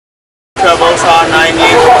travels are 9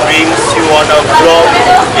 years brings you on a vlog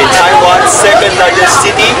in Taiwan's second largest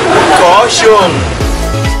city, Kaohsiung.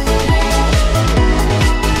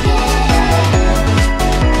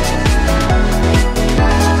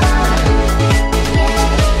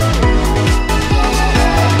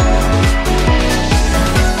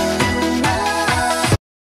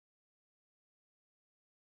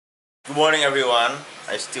 Good morning everyone.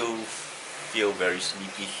 I still feel very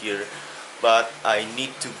sleepy here, but I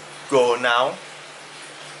need to go now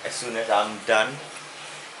as soon as I'm done.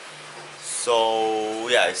 So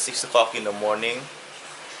yeah, it's 6 o'clock in the morning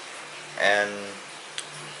and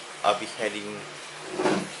I'll be heading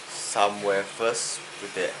somewhere first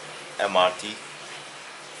with the MRT.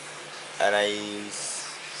 And I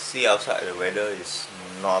see outside the weather is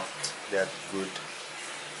not that good.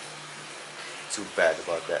 Too bad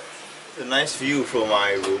about that. A nice view from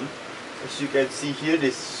my room. As you can see here,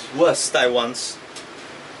 this was Taiwan's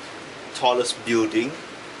tallest building,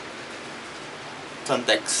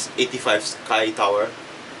 Suntec's 85 Sky Tower,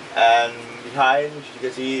 and behind, as you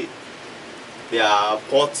can see, there are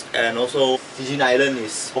ports, and also Cijin Island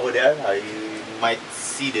is over there. You might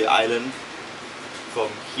see the island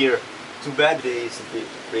from here. Too bad today is a bit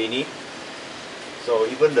rainy, so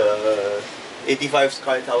even the 85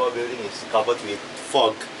 Sky Tower building is covered with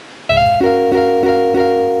fog.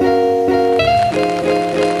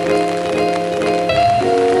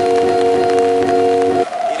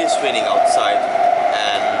 It is raining outside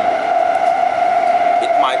and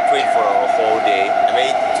it might rain for a whole day. I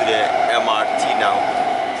made it to the MRT now.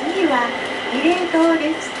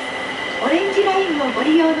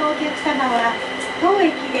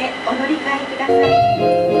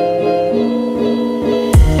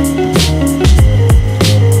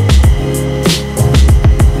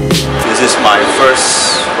 This is my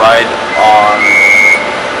first ride on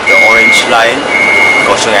the orange line,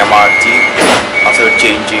 Kaohsiung MRT, after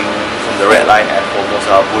changing from the red line at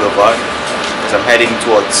Formosa Boulevard, as I'm heading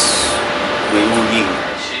towards Weiwuying.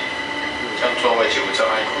 将座位就障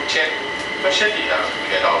碍空间和身体上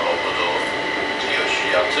给到落不多，只有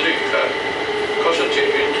需要自律的高速捷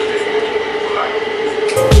运特别快。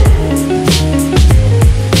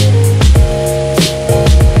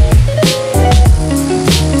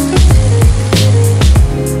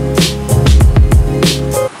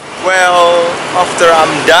Well, after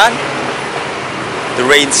I'm done, the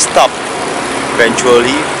rain stopped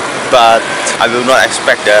eventually, but I will not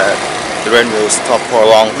expect that the rain will stop for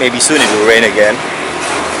long. Maybe soon it will rain again.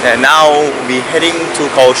 And now we're heading to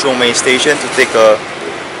Kaohsiung main station to take a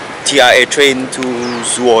TRA train to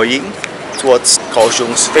Weiwuying towards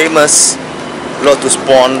Kaohsiung's famous Lotus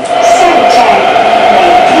Pond.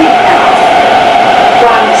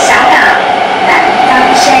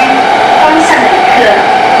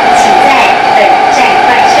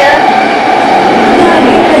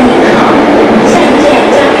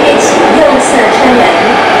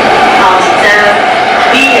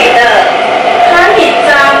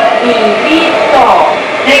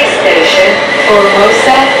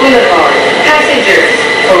 Formosa Boulevard. Passengers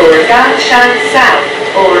for Gushan South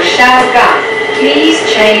or Xiaogang, please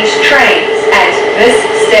change trains at this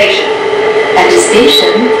station. At the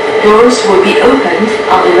station, doors will be opened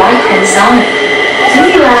on the right-hand side.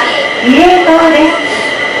 次はPier-2です。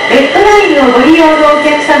レッドラインをご利用のお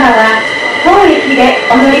客様は当駅で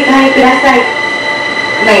お乗り換えください。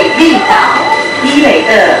美丽岛，低尾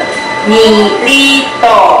的米丽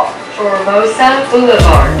岛 Formosa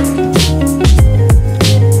Boulevard.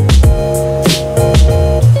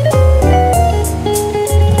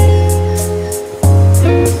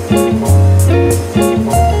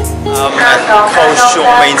 Kaohsiung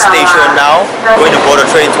main station now, going to board a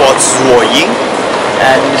train towards Weiwuying,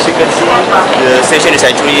 and as you can see, the station is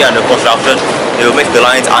actually under construction. They will make the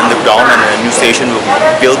lines underground and a new station will be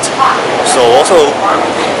built. So also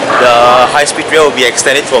the high-speed rail will be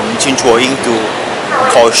extended from Chu-Kuang to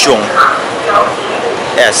Kaohsiung.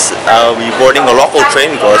 Yes, I'll be boarding a local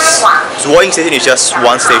train because Weiwuying station is just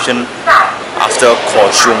one station after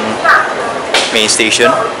Kaohsiung main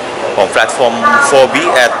station, on platform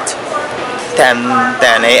 4B at 10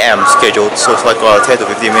 a.m. scheduled, so it's like 10 to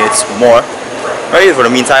 15 minutes more. Right, for the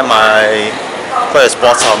meantime, I try to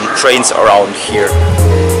spot some trains around here.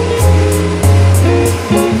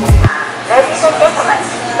 Ladies and gentlemen,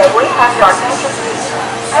 may we have your attention please?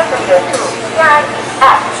 Passenger 2 arrive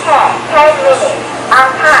at 10 minutes on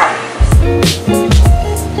time.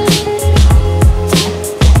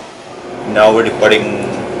 Now we're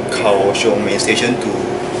departing Kaohsiung main station to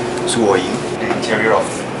Weiwuying, the interior of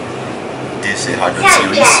this 800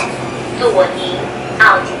 series. 坐宁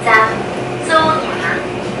奥吉站，周雅，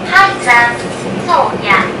泰站，奏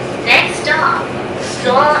雅。Next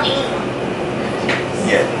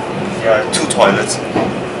there are 2 toilets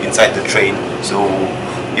inside the train, so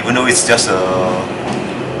even though it's just a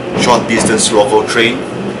short distance local train,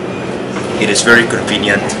 it is very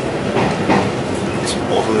convenient. It's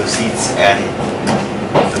also the seats and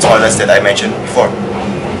the toilets that I mentioned before.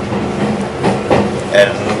 And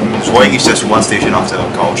Weiwuying is just 1 station after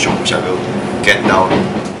Kaohsiung, which I will get down.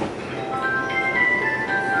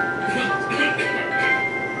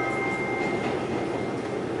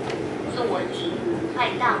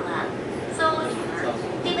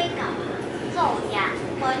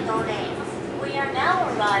 ？We are now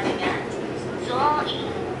arriving at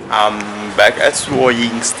Cijin. I'm back at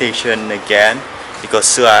Weiwuying station again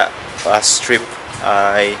because last trip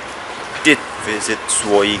I did visit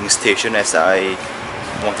Weiwuying station as I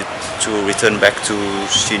wanted to return back to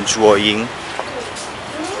Weiwuying.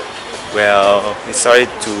 Well, it started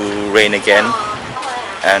to rain again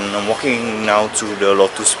and I'm walking now to the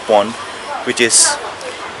Lotus Pond, which is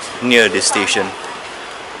near the station.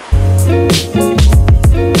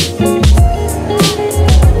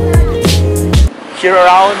 Here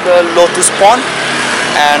around the Lotus Pond,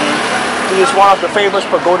 and this is one of the famous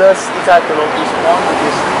pagodas inside the Lotus Pond, which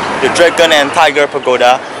is the Dragon and Tiger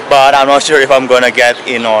Pagoda, but I'm not sure if I'm gonna get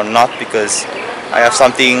in or not because I have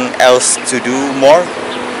something else to do more.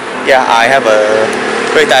 Yeah, I have a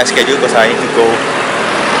very tight schedule because I need to go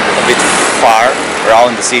a bit far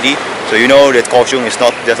around the city. So you know that Kaohsiung is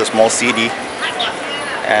not just a small city,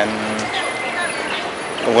 and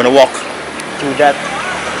I'm gonna walk through that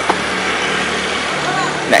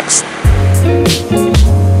next.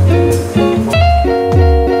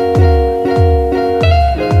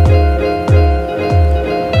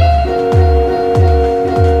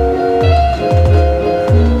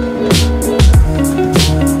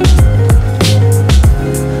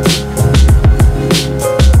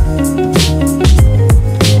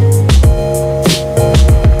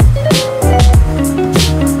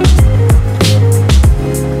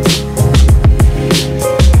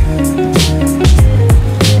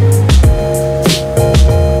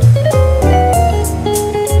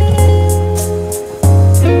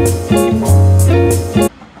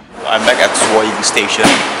 I'm back at Weiwuying station.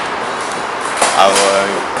 I'm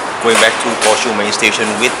going back to Kaohsiung main station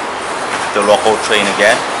with the local train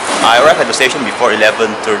again. I arrived at the station before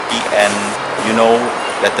 11:30 and you know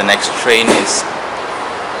that the next train is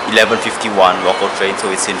 11:51 local train, so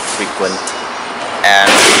it's infrequent. And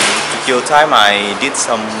to kill time I did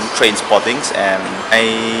some train spottings and I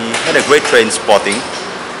had a great train spotting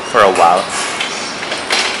for a while.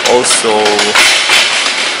 Also,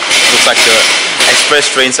 looks like the express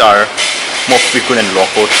trains are more frequent than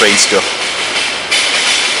local trains though.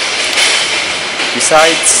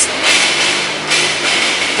 Besides,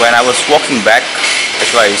 when I was walking back,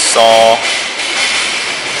 actually I saw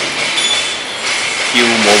few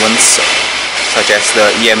moments such as the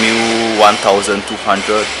EMU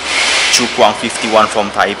 1200, Chu-Kuang 51 from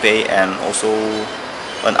Taipei, and also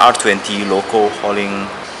an R20 loco hauling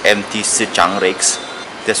empty Tze-Chiang rakes.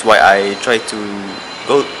 That's why I tried to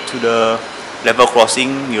go to the level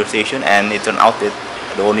crossing near station, and it turned out that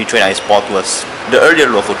the only train I spot was the earlier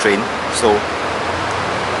local train, so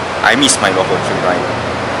I missed my local train ride.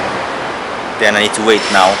 Then I need to wait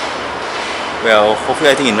now. Well,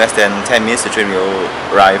 hopefully I think in less than 10 minutes the train will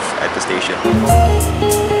arrive at the station.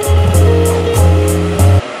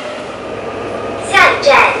 下一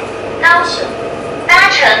站高雄，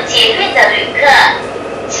搭乘捷运的旅客，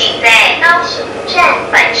请在高雄站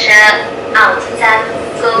换车，后一站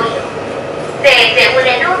高雄。在捷运的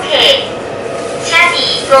旅客，请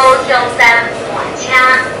伫高雄站换车，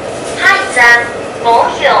下一站高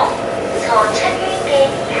雄从车运站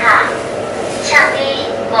以下，请伫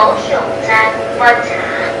高雄站换车。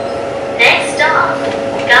Next stop,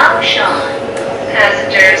 Gushan.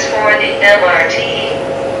 Passengers for the LRT,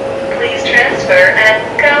 please transfer at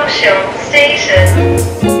Kaohsiung Station.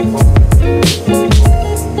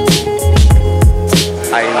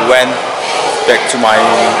 I went back to my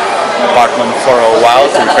apartment for a while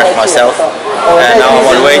to refresh myself, and now I'm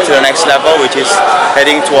on the way to the next level, which is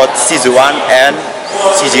heading towards Taiwan and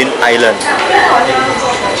Cijin Island.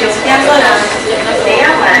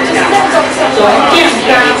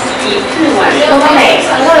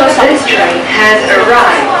 This train has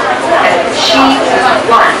arrived at Cijin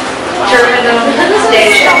Terminal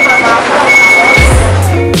Station.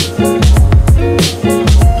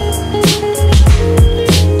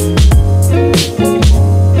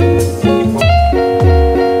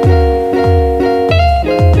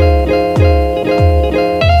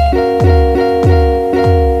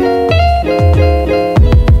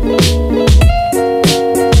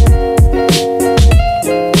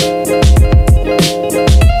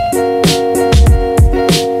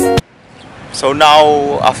 So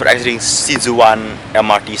now, after exiting Cijin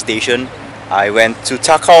MRT station, I went to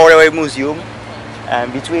Takao Railway Museum,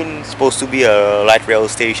 and between supposed to be a light rail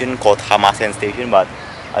station called Hamasen station, but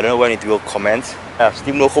I don't know when it will commence.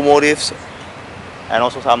 Steam locomotives and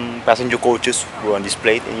also some passenger coaches were on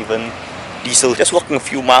display, and even diesel. Just walking a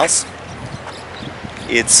few miles,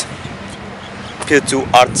 it's Pier-2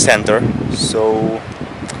 Art Center. So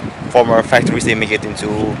former factories, they make it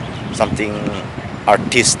into something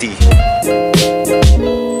artistic.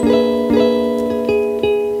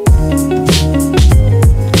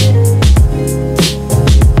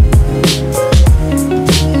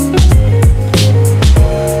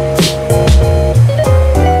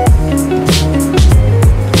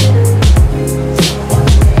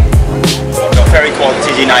 Ferry called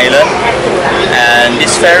Cijin Island, and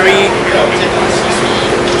this ferry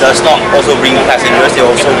does not also bring passengers, they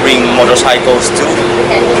also bring motorcycles too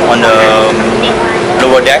on the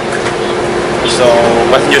lower deck. So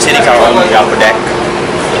passenger seatings are on the upper deck,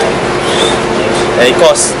 and it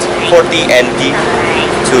costs 40 NT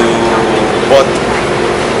to board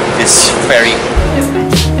this ferry.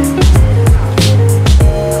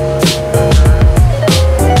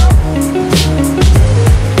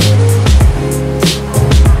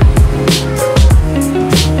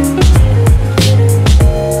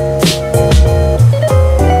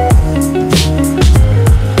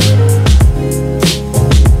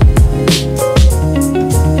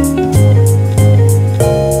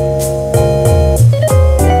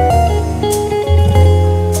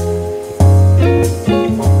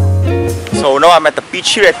 So now I'm at the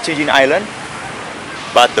beach here at Cijin Island,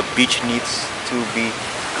 but the beach needs to be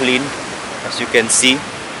cleaned. As you can see,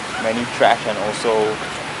 many trash, and also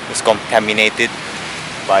it's contaminated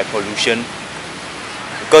by pollution,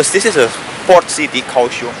 because this is a port city,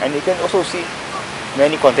 Kaohsiung, and you can also see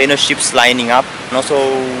many container ships lining up. And also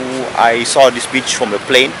I saw this beach from the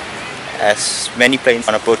plane, as many planes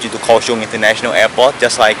are approaching to Kaohsiung International Airport,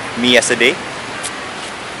 just like me yesterday.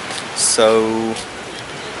 So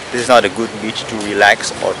this is not a good beach to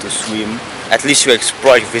relax or to swim. At least you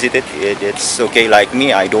explore, you visit it, it's okay. Like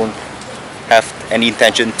me, I don't have any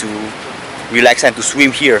intention to relax and to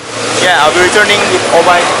swim here. Yeah, I'll be returning with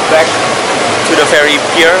O-bike back to the ferry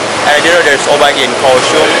pier, and I didn't know there's O-bike in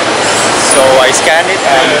Kaohsiung, so I scanned it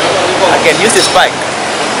and I can use this bike.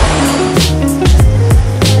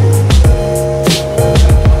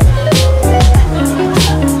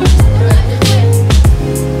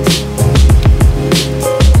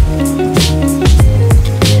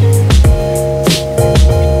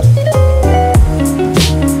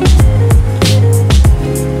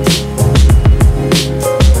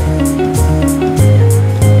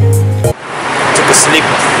 Sleep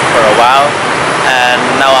for a while, and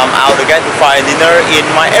now I'm out again to find dinner in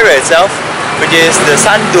my area itself, which is the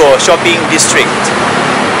Sanduo Shopping District.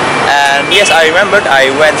 And yes, I remembered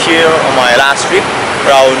I went here on my last trip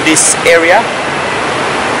around this area,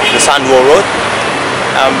 the Sanduo Road.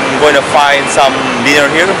 I'm going to find some dinner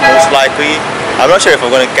here, most likely. I'm not sure if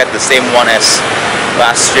I'm going to get the same one as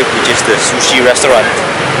last trip, which is the sushi restaurant.